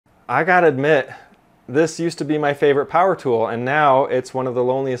I gotta admit, this used to be my favorite power tool, and now it's one of the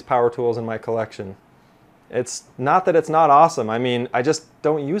loneliest power tools in my collection. It's not that it's not awesome. I mean, I just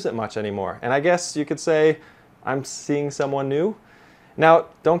don't use it much anymore. And I guess you could say I'm seeing someone new. Now,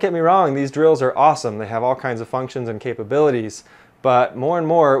 don't get me wrong, these drills are awesome. They have all kinds of functions and capabilities, but more and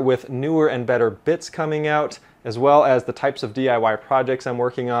more with newer and better bits coming out, as well as the types of DIY projects I'm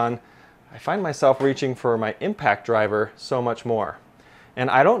working on, I find myself reaching for my impact driver so much more. And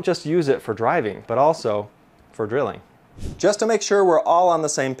I don't just use it for driving, but also for drilling. Just to make sure we're all on the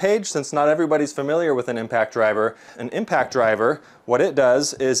same page, since not everybody's familiar with an impact driver, what it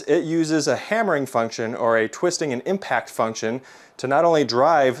does is it uses a hammering function or a twisting and impact function to not only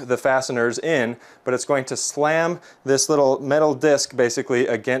drive the fasteners in, but it's going to slam this little metal disc basically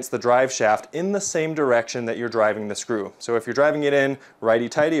against the drive shaft in the same direction that you're driving the screw. So if you're driving it in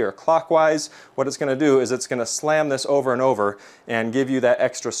righty-tighty or clockwise, what it's going to do is it's going to slam this over and over and give you that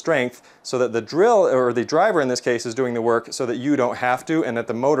extra strength so that the drill, or the driver in this case, is doing the work so that you don't have to and that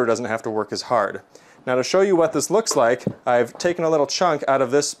the motor doesn't have to work as hard. Now to show you what this looks like, I've taken a little chunk out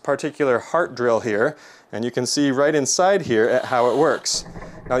of this particular heart drill here, and you can see right inside here at how it works.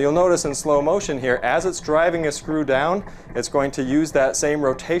 Now you'll notice in slow motion here, as it's driving a screw down, it's going to use that same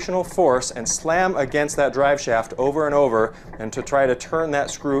rotational force and slam against that drive shaft over and over and to try to turn that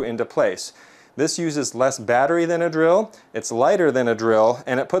screw into place. This uses less battery than a drill, it's lighter than a drill,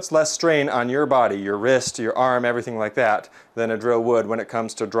 and it puts less strain on your body, your wrist, your arm, everything like that, than a drill would when it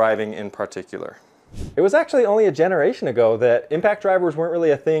comes to driving in particular. It was actually only a generation ago that impact drivers weren't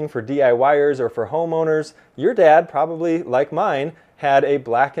really a thing for DIYers or for homeowners. Your dad, probably like mine, had a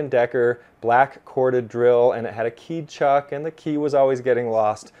Black & Decker black corded drill, and it had a keyed chuck, and the key was always getting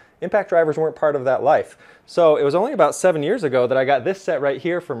lost. Impact drivers weren't part of that life. So it was only about 7 years ago that I got this set right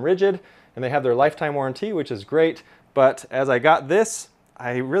here from Rigid, and they have their lifetime warranty, which is great. But as I got this,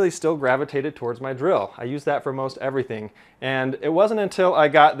 I really still gravitated towards my drill. I use that for most everything. And it wasn't until I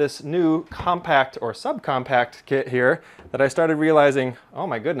got this new compact or subcompact kit here that I started realizing, oh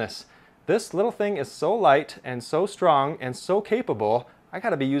my goodness, this little thing is so light and so strong and so capable, I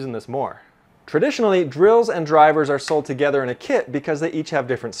gotta be using this more. Traditionally, drills and drivers are sold together in a kit because they each have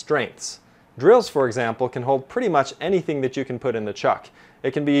different strengths. Drills, for example, can hold pretty much anything that you can put in the chuck.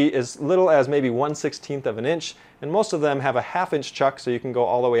 It can be as little as maybe 1/16 of an inch, and most of them have a 1/2 inch chuck, so you can go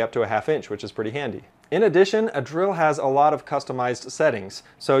all the way up to a 1/2 inch, which is pretty handy. In addition, a drill has a lot of customized settings.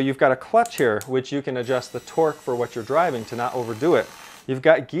 So you've got a clutch here, which you can adjust the torque for what you're driving to not overdo it. You've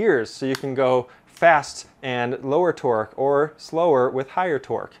got gears, so you can go fast and lower torque, or slower with higher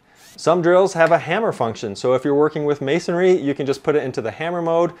torque. Some drills have a hammer function, so if you're working with masonry, you can just put it into the hammer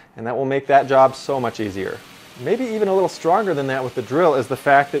mode, and that will make that job so much easier. Maybe even a little stronger than that with the drill is the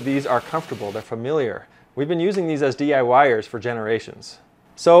fact that these are comfortable, they're familiar. We've been using these as DIYers for generations.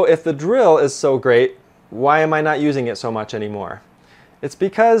 So if the drill is so great, why am I not using it so much anymore? It's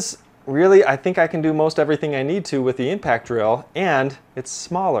because really I think I can do most everything I need to with the impact drill, and it's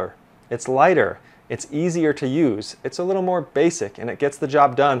smaller, it's lighter, it's easier to use, it's a little more basic, and it gets the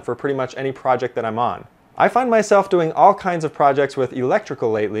job done for pretty much any project that I'm on. I find myself doing all kinds of projects with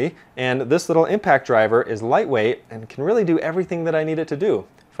electrical lately, and this little impact driver is lightweight and can really do everything that I need it to do.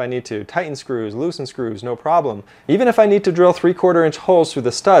 If I need to tighten screws, loosen screws, no problem. Even if I need to drill 3/4 inch holes through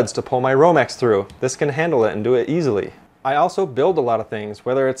the studs to pull my Romex through, this can handle it and do it easily. I also build a lot of things,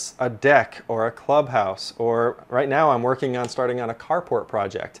 whether it's a deck or a clubhouse, or right now I'm working on starting on a carport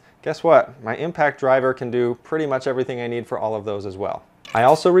project. Guess what? My impact driver can do pretty much everything I need for all of those as well. I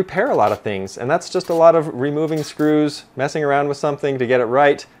also repair a lot of things, and that's just a lot of removing screws, messing around with something to get it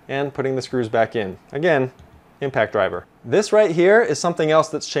right, and putting the screws back in. Again, impact driver. This right here is something else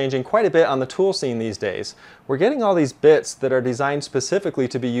that's changing quite a bit on the tool scene these days. We're getting all these bits that are designed specifically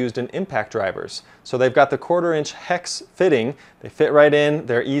to be used in impact drivers. So they've got the 1/4 inch hex fitting, they fit right in,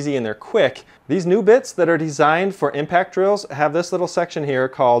 they're easy and they're quick. These new bits that are designed for impact drills have this little section here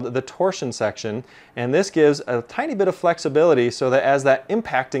called the torsion section, and this gives a tiny bit of flexibility so that as that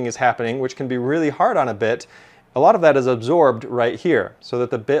impacting is happening, which can be really hard on a bit, a lot of that is absorbed right here so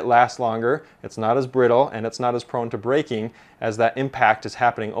that the bit lasts longer, it's not as brittle, and it's not as prone to breaking as that impact is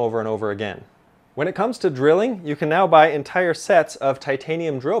happening over and over again. When it comes to drilling, you can now buy entire sets of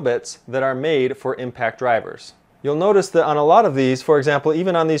titanium drill bits that are made for impact drivers. You'll notice that on a lot of these, for example,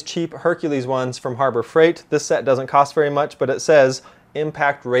 even on these cheap Hercules ones from Harbor Freight, this set doesn't cost very much, but it says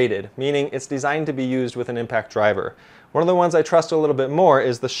impact rated, meaning it's designed to be used with an impact driver. One of the ones I trust a little bit more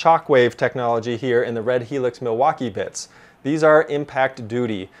is the Shockwave technology here in the Red Helix Milwaukee bits. These are impact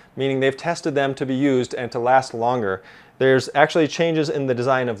duty, meaning they've tested them to be used and to last longer. There's actually changes in the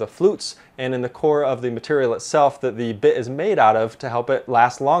design of the flutes and in the core of the material itself that the bit is made out of to help it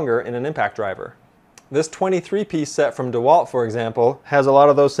last longer in an impact driver. This 23-piece set from DeWalt, for example, has a lot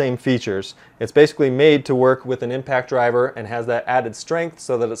of those same features. It's basically made to work with an impact driver and has that added strength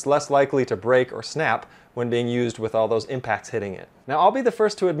so that it's less likely to break or snap when being used with all those impacts hitting it. Now, I'll be the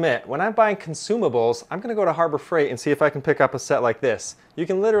first to admit, when I'm buying consumables, I'm gonna go to Harbor Freight and see if I can pick up a set like this. You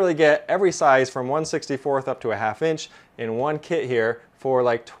can literally get every size from 1/64 up to a 1/2 inch in one kit here for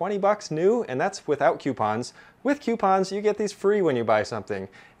like 20 bucks new, and that's without coupons. With coupons, you get these free when you buy something,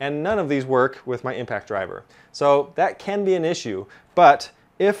 and none of these work with my impact driver. So that can be an issue, but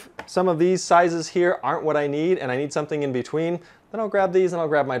if some of these sizes here aren't what I need and I need something in between, then I'll grab these and I'll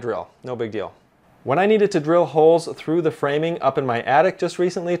grab my drill. No big deal. When I needed to drill holes through the framing up in my attic just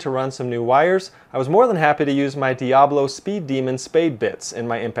recently to run some new wires, I was more than happy to use my Diablo Speed Demon spade bits in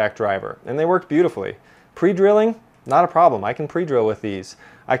my impact driver, and they worked beautifully. Pre-drilling? Not a problem. I can pre-drill with these.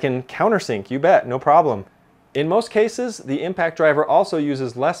 I can countersink, you bet, no problem. In most cases, the impact driver also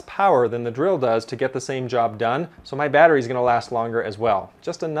uses less power than the drill does to get the same job done, so my battery is going to last longer as well.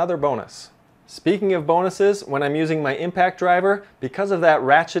 Just another bonus. Speaking of bonuses, when I'm using my impact driver, because of that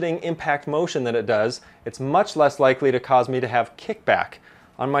ratcheting impact motion that it does, it's much less likely to cause me to have kickback.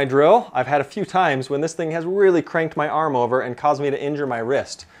 On my drill, I've had a few times when this thing has really cranked my arm over and caused me to injure my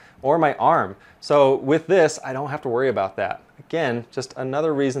wrist or my arm. So with this, I don't have to worry about that. Again, just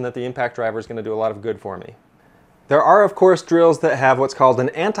another reason that the impact driver is going to do a lot of good for me. There are, of course, drills that have what's called an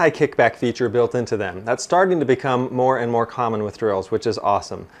anti-kickback feature built into them. That's starting to become more and more common with drills, which is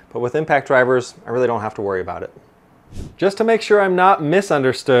awesome. But with impact drivers, I really don't have to worry about it. Just to make sure I'm not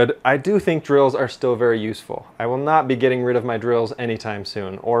misunderstood, I do think drills are still very useful. I will not be getting rid of my drills anytime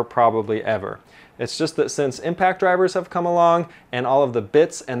soon, or probably ever. It's just that since impact drivers have come along and all of the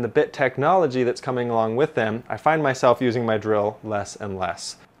bits and the bit technology that's coming along with them, I find myself using my drill less and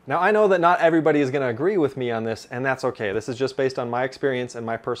less. Now, I know that not everybody is going to agree with me on this, and that's okay. This is just based on my experience and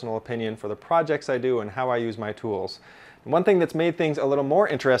my personal opinion for the projects I do and how I use my tools. And one thing that's made things a little more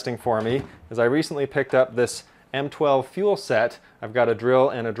interesting for me is I recently picked up this M12 fuel set. I've got a drill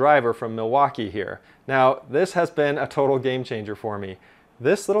and a driver from Milwaukee here. Now, this has been a total game changer for me.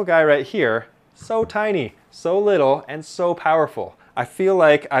 This little guy right here, so tiny, so little, and so powerful. I feel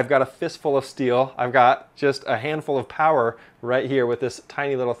like I've got a fistful of steel. I've got just a handful of power right here with this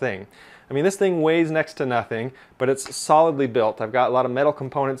tiny little thing. I mean, this thing weighs next to nothing, but it's solidly built. I've got a lot of metal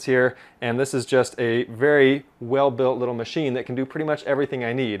components here, and this is just a very well-built little machine that can do pretty much everything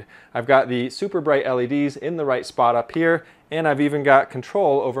I need. I've got the super bright LEDs in the right spot up here, and I've even got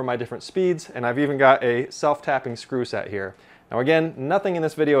control over my different speeds, and I've even got a self-tapping screw set here. Now again, nothing in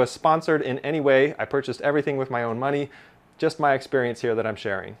this video is sponsored in any way. I purchased everything with my own money. Just my experience here that I'm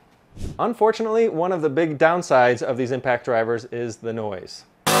sharing. Unfortunately, one of the big downsides of these impact drivers is the noise.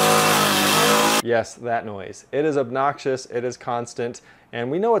 Yes, that noise. It is obnoxious, it is constant, and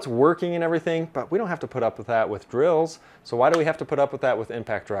we know it's working and everything, but we don't have to put up with that with drills. So why do we have to put up with that with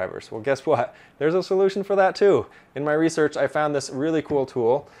impact drivers? Well, guess what? There's a solution for that too. In my research, I found this really cool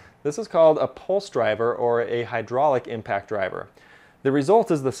tool. This is called a pulse driver or a hydraulic impact driver. The result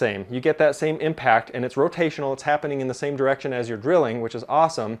is the same. You get that same impact and it's rotational, it's happening in the same direction as you're drilling, which is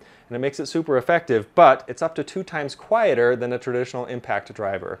awesome, and it makes it super effective, but it's up to 2 times quieter than a traditional impact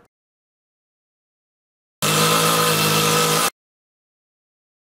driver.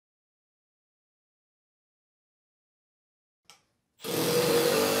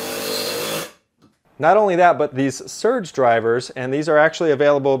 Not only that, but these surge drivers, and these are actually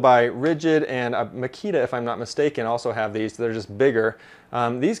available by Rigid and Makita, if I'm not mistaken, also have these. They're just bigger.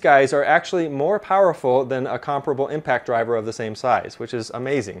 These guys are actually more powerful than a comparable impact driver of the same size, which is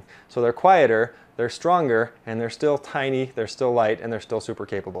amazing. So they're quieter, they're stronger, and they're still tiny, they're still light, and they're still super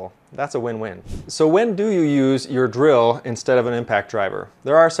capable. That's a win-win. So when do you use your drill instead of an impact driver?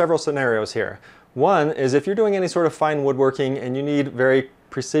 There are several scenarios here. One is if you're doing any sort of fine woodworking and you need very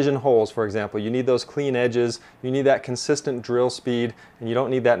precision holes, for example. You need those clean edges, you need that consistent drill speed, and you don't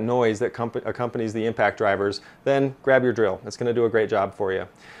need that noise that accompanies the impact drivers, then grab your drill. It's going to do a great job for you.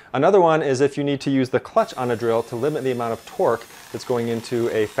 Another one is if you need to use the clutch on a drill to limit the amount of torque that's going into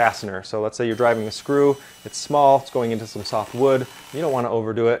a fastener. So let's say you're driving a screw, it's small, it's going into some soft wood, you don't want to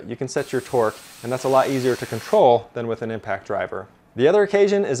overdo it, you can set your torque, and that's a lot easier to control than with an impact driver. The other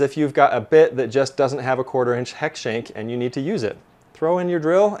occasion is if you've got a bit that just doesn't have a 1/4 inch hex shank and you need to use it. throw in your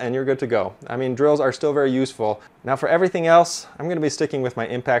drill and you're good to go. I mean, drills are still very useful. Now for everything else, I'm going to be sticking with my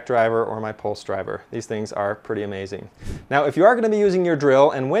impact driver or my pulse driver. These things are pretty amazing. Now if you are going to be using your drill,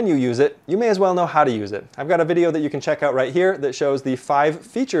 and when you use it, you may as well know how to use it. I've got a video that you can check out right here that shows the 5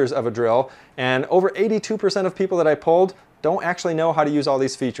 features of a drill, and over 82% of people that I polled don't actually know how to use all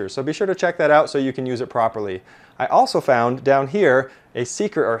these features. So be sure to check that out so you can use it properly. I also found down here a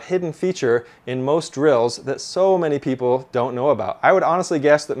secret or hidden feature in most drills that so many people don't know about. I would honestly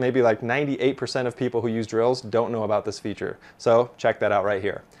guess that maybe like 98% of people who use drills don't know about this feature. So check that out right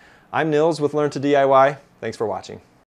here. I'm Nils with Learn to DIY. Thanks for watching.